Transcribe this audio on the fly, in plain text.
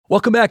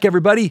Welcome back,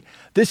 everybody.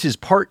 This is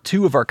part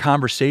 2 of our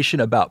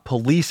conversation about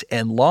police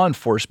and law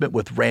enforcement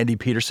with Randy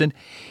Peterson.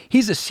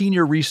 He's a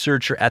senior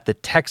researcher at the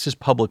Texas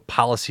Public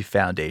Policy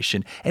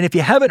Foundation. And if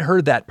you haven't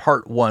heard that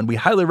part 1, we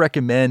highly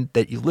recommend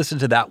that you listen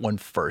to that one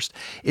first.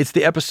 It's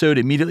the episode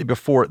immediately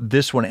before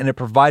this one, and it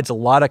provides a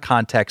lot of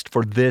context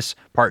for this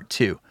part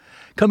 2.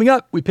 Coming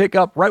up, we pick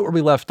up right where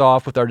we left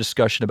off with our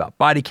discussion about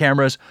body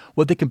cameras,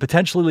 what they can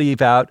potentially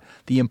leave out,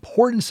 the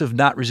importance of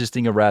not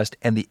resisting arrest,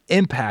 and the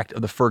impact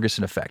of the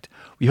Ferguson effect.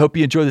 We hope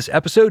you enjoy this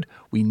episode.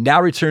 We now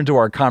return to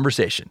our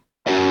conversation.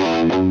 Really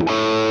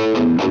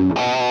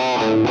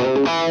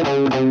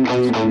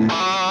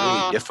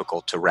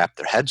difficult to wrap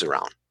their heads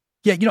around.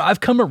 Yeah, I've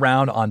come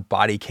around on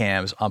body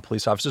cams on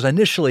police officers.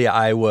 Initially,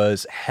 I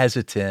was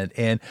hesitant.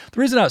 And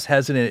the reason I was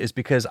hesitant is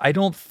because I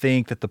don't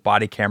think that the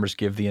body cameras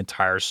give the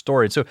entire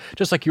story. And so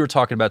just like you were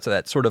talking about, so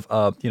that sort of,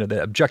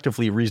 the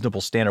objectively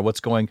reasonable standard,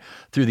 what's going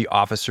through the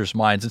officers'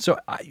 minds. And so,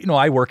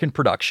 I work in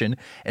production.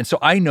 And so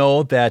I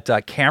know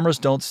that cameras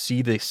don't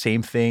see the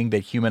same thing that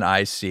human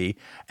eyes see.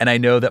 And I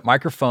know that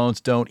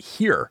microphones don't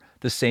hear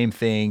the same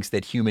things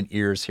that human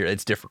ears hear.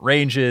 It's different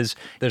ranges.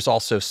 There's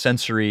also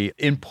sensory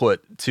input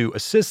to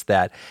assist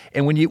that.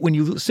 And when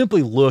you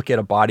simply look at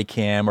a body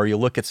cam or you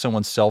look at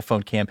someone's cell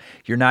phone cam,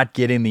 you're not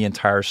getting the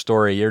entire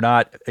story. You're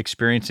not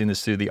experiencing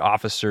this through the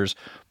officer's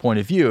point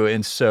of view.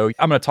 And so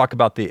I'm going to talk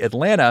about the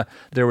Atlanta.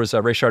 There was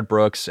Rayshard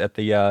Brooks at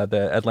the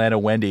Atlanta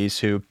Wendy's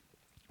who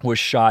was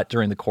shot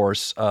during the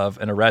course of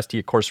an arrest. He,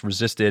 of course,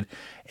 resisted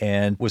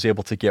and was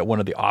able to get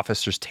one of the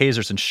officer's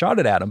tasers and shot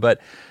it at him.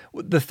 But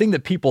the thing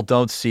that people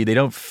don't see, they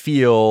don't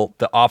feel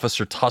the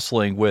officer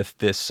tussling with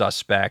this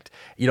suspect.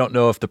 You don't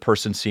know if the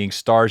person's seeing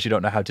stars. You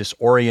don't know how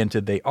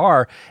disoriented they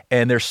are.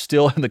 And they're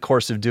still in the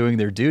course of doing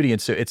their duty. And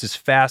so it's as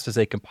fast as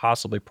they can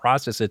possibly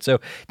process it.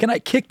 So can I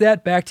kick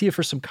that back to you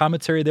for some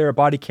commentary there,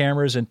 body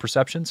cameras and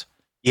perceptions?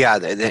 Yeah,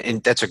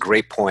 and that's a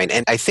great point.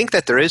 And I think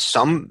that there is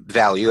some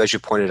value, as you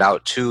pointed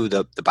out, to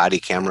the body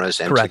cameras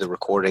and Correct. to the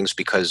recordings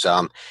because,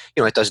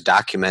 it does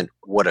document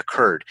what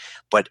occurred.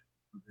 But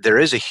there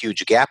is a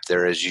huge gap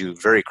there, as you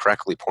very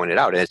correctly pointed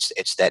out.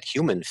 It's that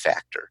human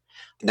factor.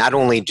 Not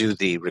only do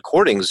the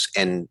recordings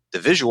and the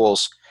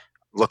visuals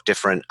look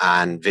different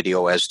on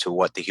video as to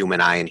what the human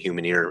eye and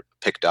human ear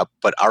picked up,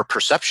 but our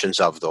perceptions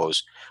of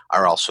those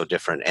are also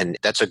different. And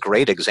that's a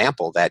great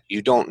example that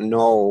you don't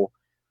know.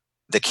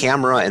 The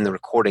camera and the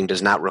recording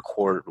does not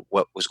record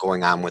what was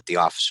going on with the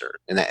officer.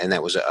 And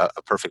that was a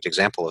perfect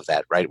example of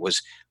that, right?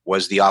 Was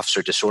the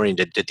officer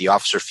disoriented? Did the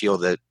officer feel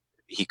that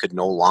he could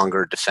no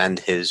longer defend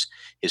his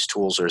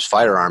tools or his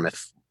firearm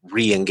if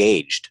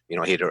re-engaged?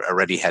 He'd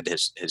already had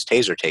his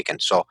taser taken.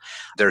 So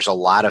there's a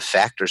lot of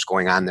factors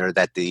going on there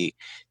that the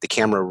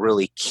camera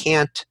really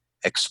can't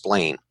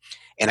explain.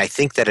 And I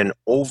think that an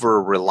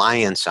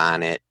over-reliance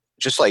on it,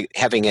 just like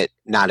having it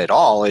not at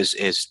all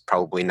is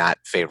probably not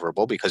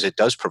favorable because it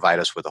does provide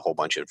us with a whole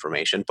bunch of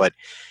information, but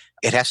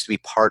it has to be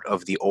part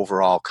of the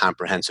overall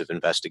comprehensive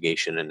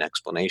investigation and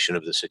explanation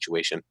of the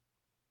situation.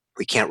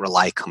 We can't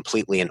rely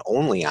completely and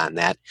only on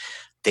that.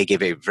 They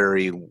give a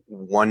very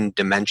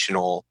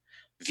one-dimensional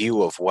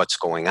view of what's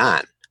going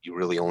on. You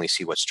really only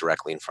see what's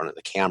directly in front of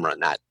the camera,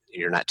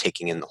 you're not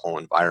taking in the whole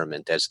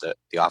environment as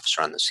the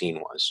officer on the scene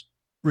was.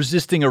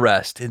 Resisting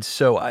arrest. And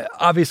so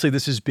obviously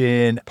this has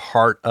been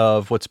part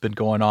of what's been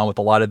going on with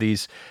a lot of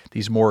these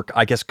more,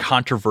 I guess,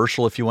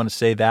 controversial, if you want to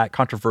say that,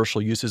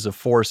 controversial uses of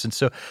force. And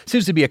so it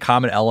seems to be a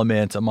common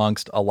element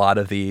amongst a lot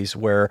of these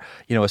where,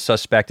 a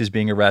suspect is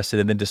being arrested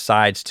and then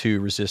decides to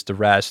resist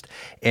arrest.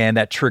 And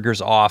that triggers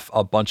off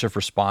a bunch of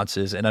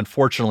responses and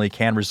unfortunately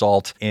can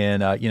result in,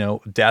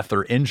 death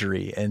or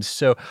injury. And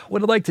so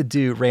what I'd like to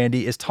do,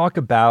 Randy, is talk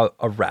about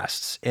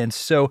arrests. And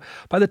so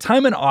by the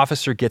time an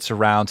officer gets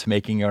around to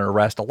making an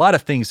arrest, a lot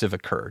of things have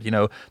occurred.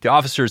 The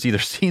officer has either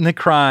seen the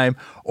crime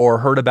or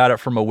heard about it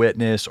from a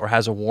witness or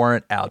has a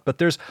warrant out. But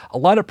there's a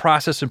lot of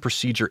process and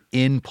procedure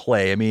in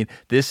play. I mean,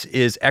 this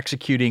is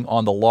executing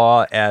on the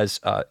law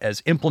as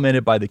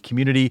implemented by the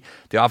community.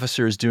 The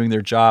officer is doing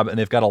their job, and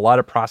they've got a lot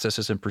of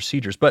processes and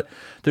procedures. But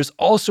there's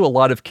also a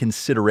lot of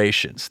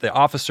considerations. The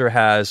officer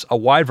has a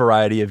wide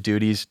variety of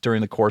duties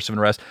during the course of an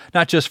arrest,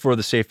 not just for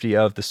the safety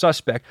of the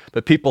suspect,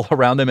 but people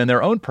around them and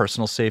their own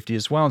personal safety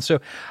as well. And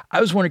so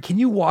I was wondering, can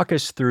you walk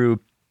us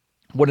through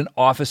what an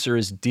officer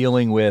is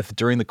dealing with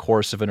during the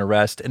course of an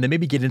arrest, and then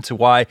maybe get into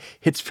why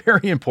it's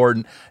very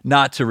important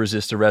not to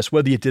resist arrest,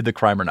 whether you did the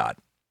crime or not?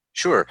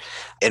 Sure.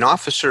 An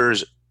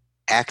officer's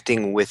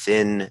acting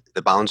within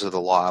the bounds of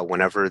the law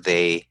whenever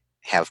they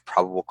have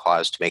probable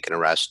cause to make an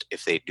arrest,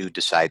 if they do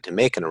decide to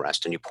make an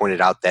arrest. And you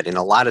pointed out that in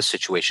a lot of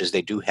situations,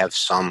 they do have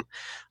some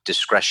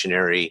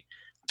discretionary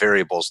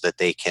variables that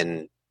they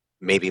can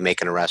maybe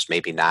make an arrest,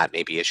 maybe not,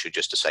 maybe issue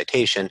just a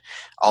citation,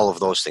 all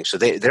of those things. So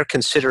they're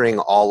considering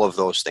all of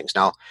those things.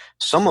 Now,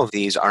 some of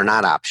these are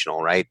not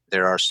optional, right?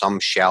 There are some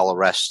shall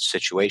arrest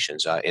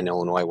situations. In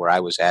Illinois, where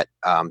I was at,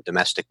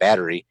 domestic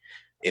battery,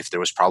 if there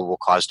was probable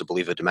cause to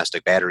believe a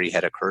domestic battery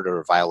had occurred or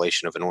a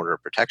violation of an order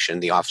of protection,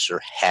 the officer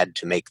had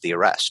to make the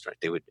arrest,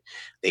 right?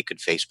 They could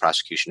face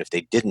prosecution if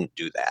they didn't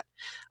do that.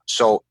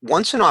 So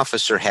once an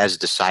officer has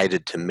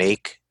decided to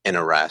make an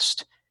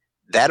arrest,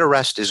 that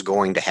arrest is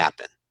going to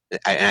happen.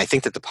 And I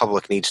think that the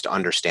public needs to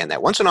understand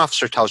that. Once an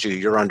officer tells you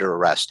you're under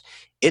arrest,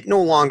 it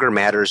no longer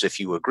matters if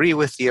you agree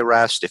with the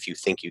arrest, if you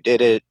think you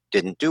did it,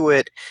 didn't do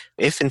it,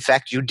 if in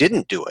fact you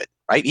didn't do it,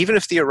 right? Even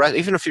if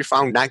you're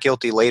found not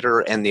guilty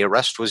later and the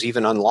arrest was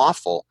even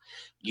unlawful,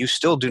 you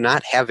still do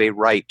not have a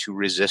right to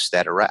resist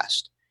that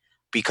arrest,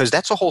 because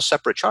that's a whole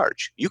separate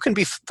charge. You can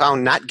be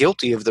found not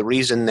guilty of the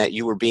reason that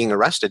you were being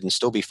arrested and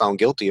still be found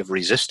guilty of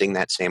resisting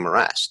that same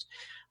arrest.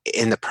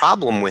 And the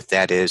problem with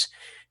that is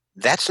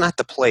that's not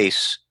the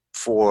place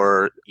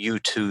for you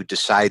to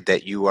decide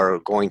that you are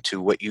going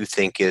to, what you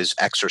think is,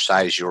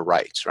 exercise your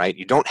rights, right?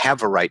 You don't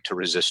have a right to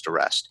resist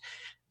arrest.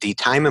 The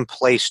time and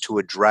place to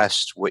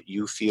address what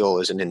you feel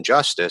is an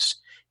injustice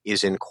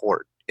is in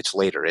court. It's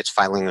later. It's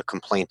filing a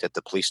complaint at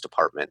the police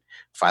department,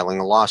 filing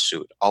a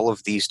lawsuit, all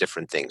of these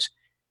different things.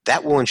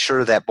 That will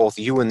ensure that both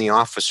you and the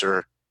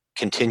officer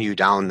continue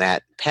down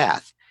that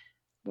path.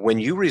 When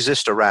you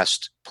resist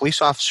arrest,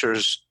 police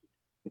officers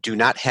do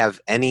not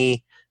have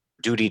any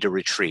duty to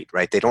retreat,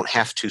 right? They don't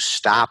have to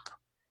stop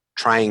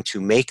trying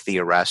to make the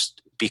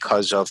arrest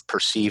because of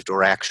perceived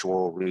or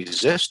actual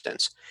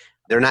resistance.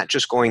 They're not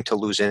just going to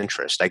lose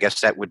interest. I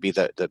guess that would be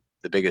the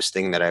biggest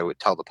thing that I would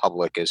tell the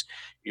public is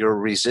your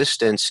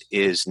resistance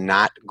is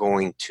not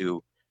going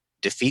to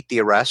defeat the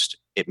arrest.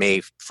 It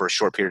may for a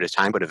short period of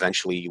time, but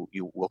eventually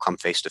you will come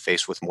face to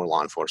face with more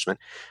law enforcement.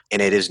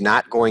 And it is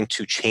not going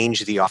to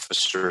change the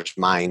officer's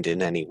mind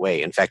in any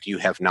way. In fact, you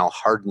have now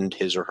hardened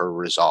his or her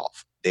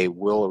resolve. They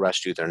will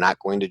arrest you. They're not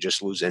going to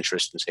just lose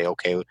interest and say,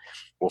 okay,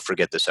 we'll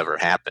forget this ever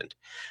happened.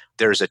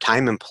 There's a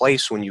time and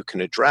place when you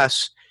can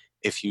address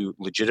if you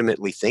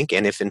legitimately think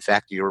and if in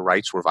fact your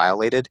rights were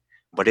violated,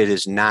 but it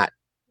is not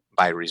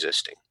by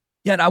resisting.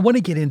 Yeah, and I want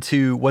to get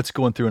into what's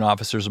going through an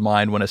officer's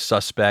mind when a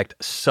suspect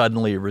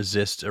suddenly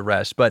resists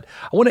arrest, but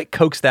I want to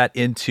coax that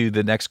into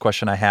the next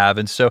question I have.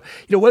 And so,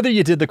 whether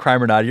you did the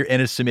crime or not, you're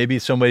innocent, maybe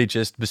somebody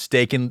just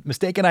mistaken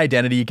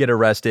identity, you get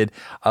arrested,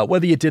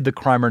 whether you did the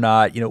crime or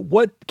not,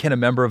 what can a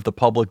member of the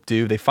public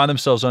do? They find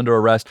themselves under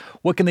arrest.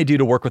 What can they do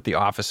to work with the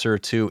officer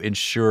to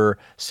ensure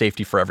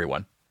safety for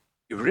everyone?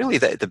 Really,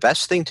 the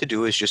best thing to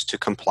do is just to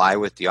comply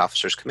with the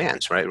officer's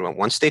commands, right?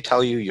 Once they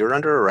tell you you're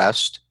under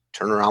arrest,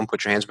 turn around,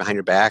 put your hands behind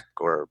your back,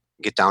 or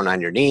get down on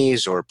your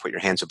knees, or put your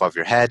hands above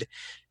your head.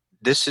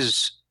 This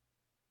is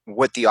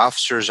what the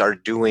officers are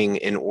doing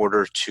in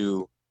order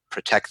to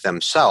protect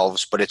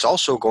themselves, but it's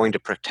also going to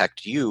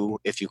protect you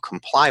if you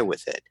comply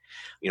with it.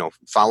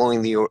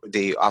 Following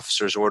the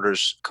officer's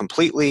orders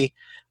completely,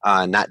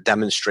 not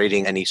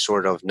demonstrating any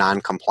sort of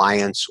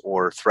non-compliance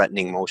or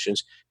threatening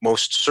motions.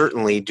 Most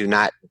certainly do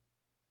not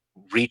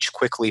reach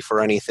quickly for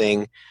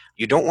anything.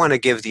 You don't want to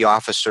give the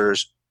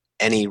officers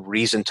any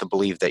reason to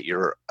believe that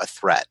you're a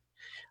threat.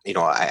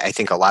 I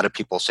think a lot of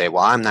people say,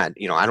 well, I'm not,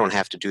 I don't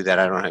have to do that.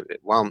 I don't have,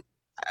 well,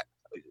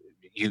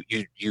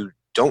 you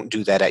don't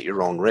do that at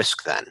your own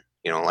risk then.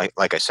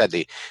 Like I said,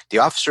 the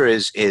officer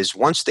is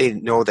once they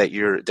know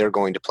that they're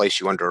going to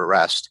place you under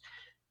arrest,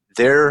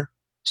 their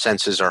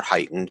senses are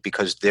heightened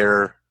because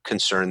they're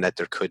concerned that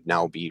there could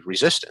now be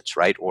resistance,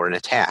 right? Or an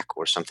attack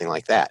or something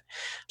like that.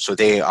 So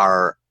they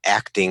are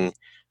acting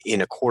in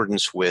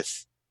accordance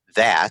with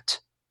that.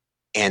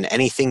 And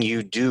anything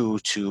you do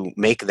to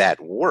make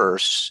that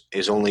worse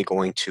is only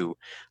going to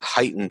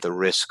heighten the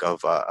risk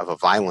of a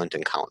violent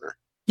encounter.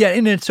 Yeah,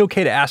 and it's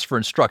okay to ask for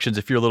instructions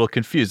if you're a little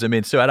confused. And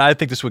I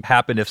think this would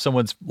happen if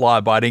someone's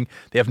law-abiding.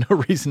 They have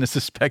no reason to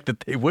suspect that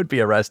they would be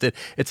arrested.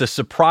 It's a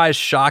surprise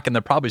shock, and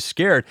they're probably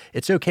scared.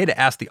 It's okay to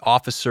ask the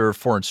officer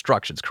for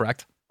instructions,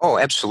 correct? Oh,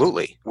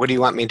 absolutely. What do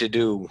you want me to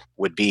do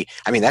would be,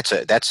 that's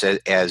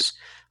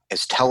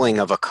as telling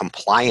of a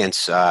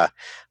compliance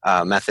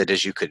method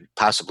as you could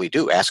possibly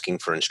do, asking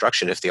for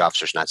instruction if the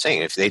officer's not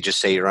saying. If they just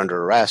say you're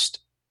under arrest,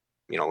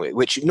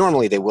 which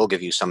normally they will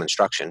give you some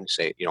instruction,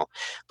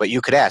 but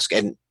you could ask.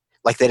 And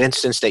like that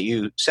instance that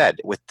you said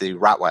with the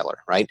Rottweiler,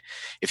 right?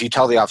 If you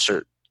tell the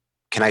officer,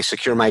 can I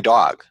secure my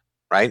dog,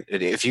 right?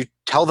 If you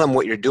tell them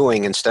what you're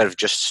doing instead of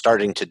just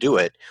starting to do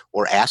it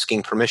or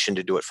asking permission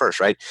to do it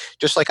first, right?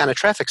 Just like on a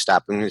traffic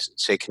stop, and you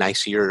say, can I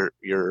see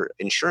your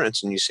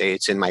insurance? And you say,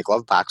 it's in my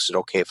glove box. Is it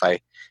okay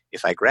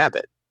if I grab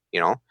it?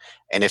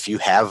 And if you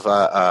have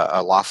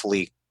a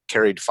lawfully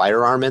carried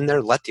firearm in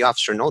there, let the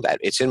officer know that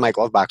it's in my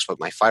glove box, but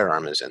my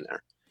firearm is in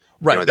there.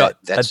 Right.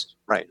 That's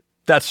right.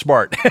 That's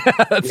smart.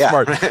 That's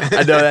smart.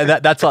 I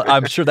know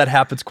I'm sure that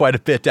happens quite a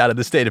bit down in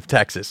the state of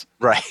Texas.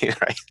 Right.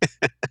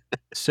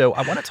 So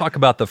I want to talk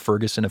about the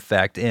Ferguson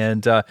effect.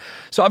 And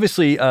so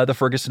obviously the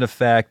Ferguson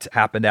effect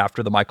happened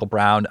after the Michael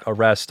Brown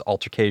arrest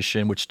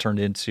altercation, which turned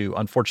into,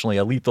 unfortunately,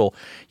 a lethal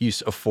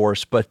use of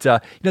force. But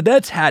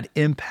that's had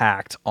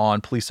impact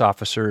on police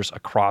officers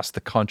across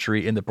the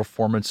country in the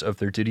performance of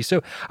their duty.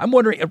 So I'm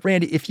wondering,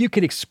 Randy, if you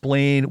could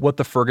explain what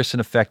the Ferguson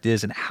effect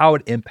is and how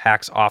it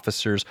impacts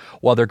officers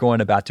while they're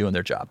going about doing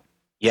their job.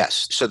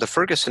 Yes. So the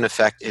Ferguson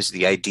effect is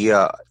the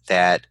idea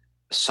that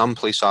some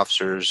police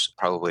officers,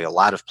 probably a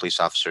lot of police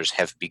officers,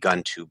 have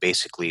begun to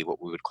basically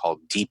what we would call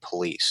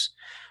depolice.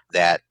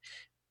 That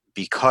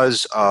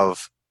because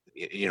of,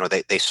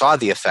 they saw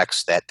the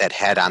effects that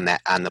had on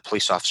the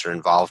police officer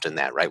involved in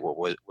that, right? What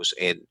was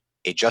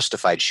a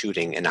justified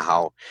shooting, and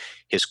how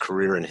his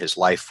career and his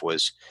life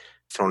was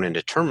thrown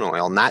into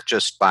turmoil, not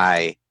just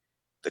by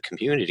the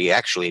community,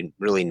 actually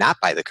really not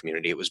by the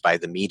community. It was by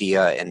the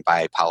media and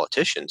by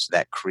politicians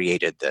that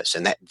created this.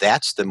 And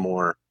that's the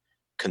more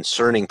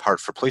concerning part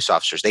for police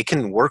officers. They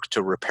can work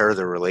to repair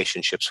their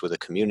relationships with the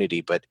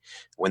community, but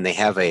when they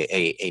have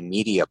a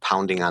media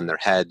pounding on their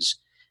heads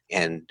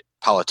and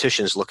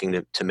politicians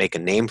looking to make a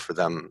name for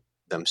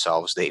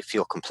themselves, they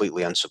feel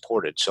completely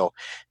unsupported. So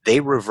they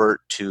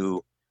revert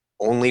to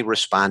only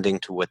responding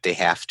to what they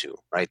have to,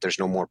 right? There's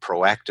no more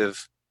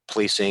proactive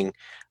policing.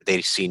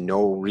 They see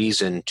no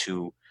reason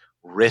to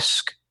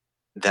risk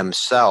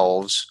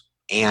themselves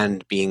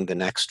and being the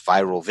next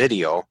viral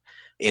video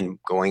in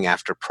going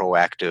after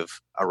proactive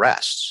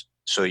arrests.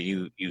 So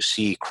you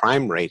see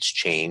crime rates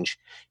change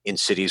in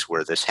cities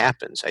where this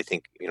happens. I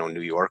think,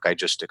 New York, I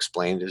just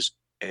explained, is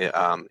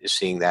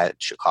seeing that.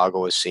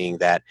 Chicago is seeing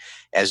that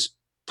as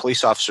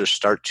police officers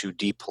start to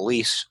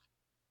depolice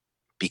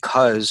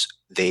because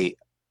they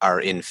are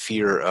in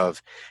fear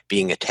of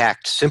being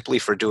attacked simply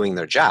for doing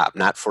their job,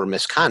 not for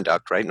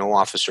misconduct, right? No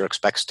officer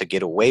expects to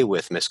get away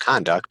with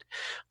misconduct,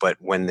 but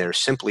when they're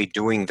simply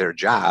doing their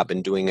job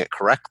and doing it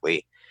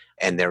correctly,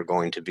 and they're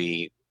going to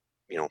be,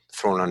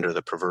 thrown under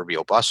the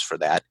proverbial bus for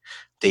that,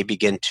 they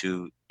begin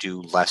to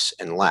do less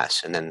and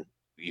less. And then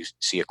you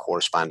see a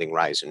corresponding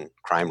rise in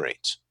crime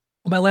rates.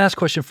 Well, my last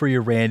question for you,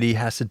 Randy,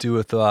 has to do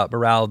with the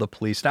morale of the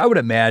police. And I would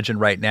imagine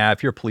right now,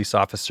 if you're a police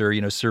officer,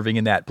 serving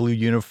in that blue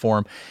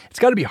uniform, it's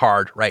got to be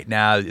hard right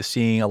now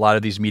seeing a lot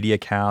of these media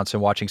accounts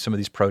and watching some of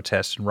these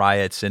protests and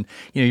riots. And,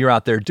 you're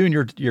out there doing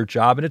your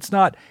job, and it's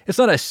not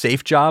a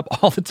safe job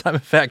all the time. In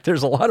fact,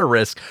 there's a lot of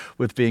risk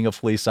with being a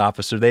police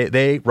officer.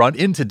 They run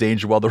into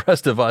danger while the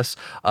rest of us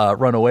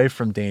run away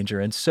from danger.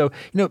 And so,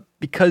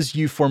 because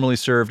you formerly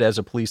served as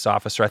a police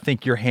officer, I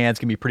think your hands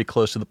can be pretty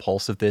close to the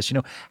pulse of this.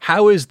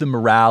 How is the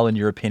morale, in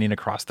your opinion,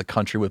 across the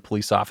country with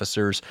police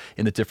officers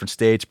in the different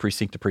states,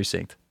 precinct to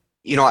precinct?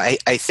 I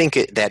think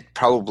that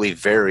probably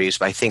varies,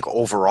 but I think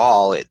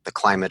overall the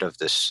climate of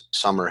this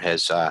summer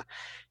has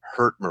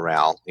hurt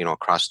morale,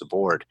 across the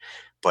board,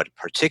 but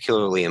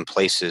particularly in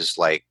places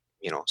like,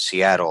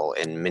 Seattle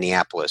and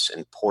Minneapolis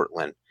and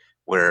Portland,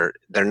 where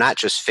they're not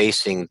just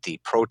facing the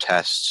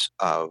protests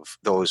of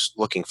those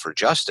looking for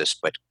justice,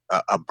 but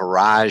a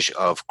barrage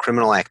of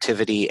criminal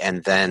activity,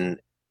 and then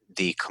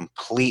the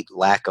complete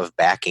lack of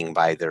backing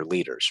by their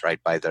leaders, right?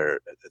 By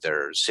their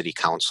city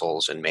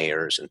councils and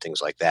mayors and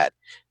things like that,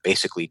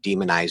 basically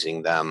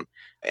demonizing them,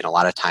 and a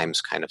lot of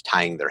times kind of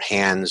tying their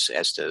hands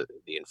as to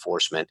the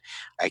enforcement.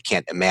 I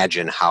can't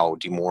imagine how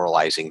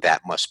demoralizing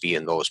that must be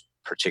in those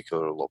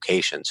particular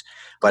locations.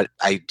 But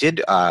I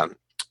did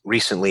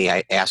recently,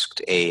 I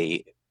asked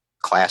a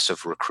class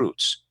of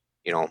recruits,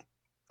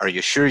 are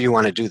you sure you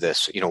want to do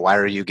this? Why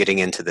are you getting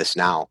into this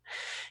now?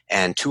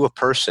 And to a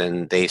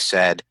person, they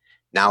said,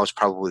 now is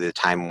probably the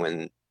time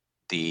when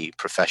the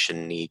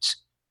profession needs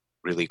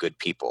really good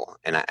people,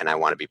 and I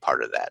want to be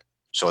part of that.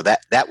 So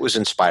that was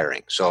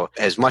inspiring. So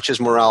as much as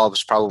morale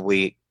has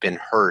probably been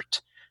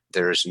hurt,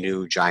 there's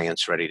new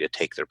giants ready to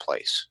take their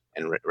place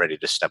and ready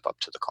to step up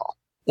to the call.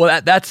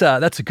 Well, that's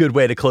a good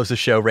way to close the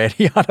show,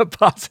 Randy, on a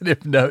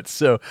positive note.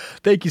 So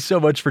thank you so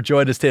much for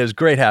joining us today. It was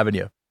great having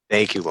you.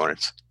 Thank you,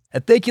 Lawrence.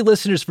 And thank you,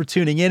 listeners, for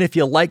tuning in. If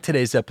you liked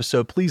today's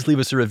episode, please leave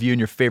us a review in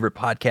your favorite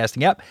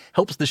podcasting app.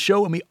 Helps the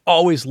show, and we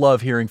always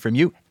love hearing from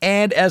you.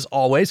 And as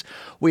always,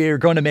 we are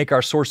going to make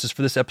our sources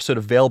for this episode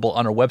available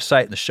on our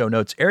website in the show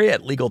notes area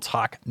at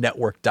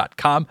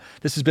LegalTalkNetwork.com.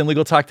 This has been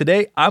Legal Talk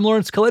Today. I'm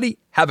Lawrence Coletti.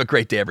 Have a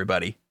great day,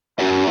 everybody.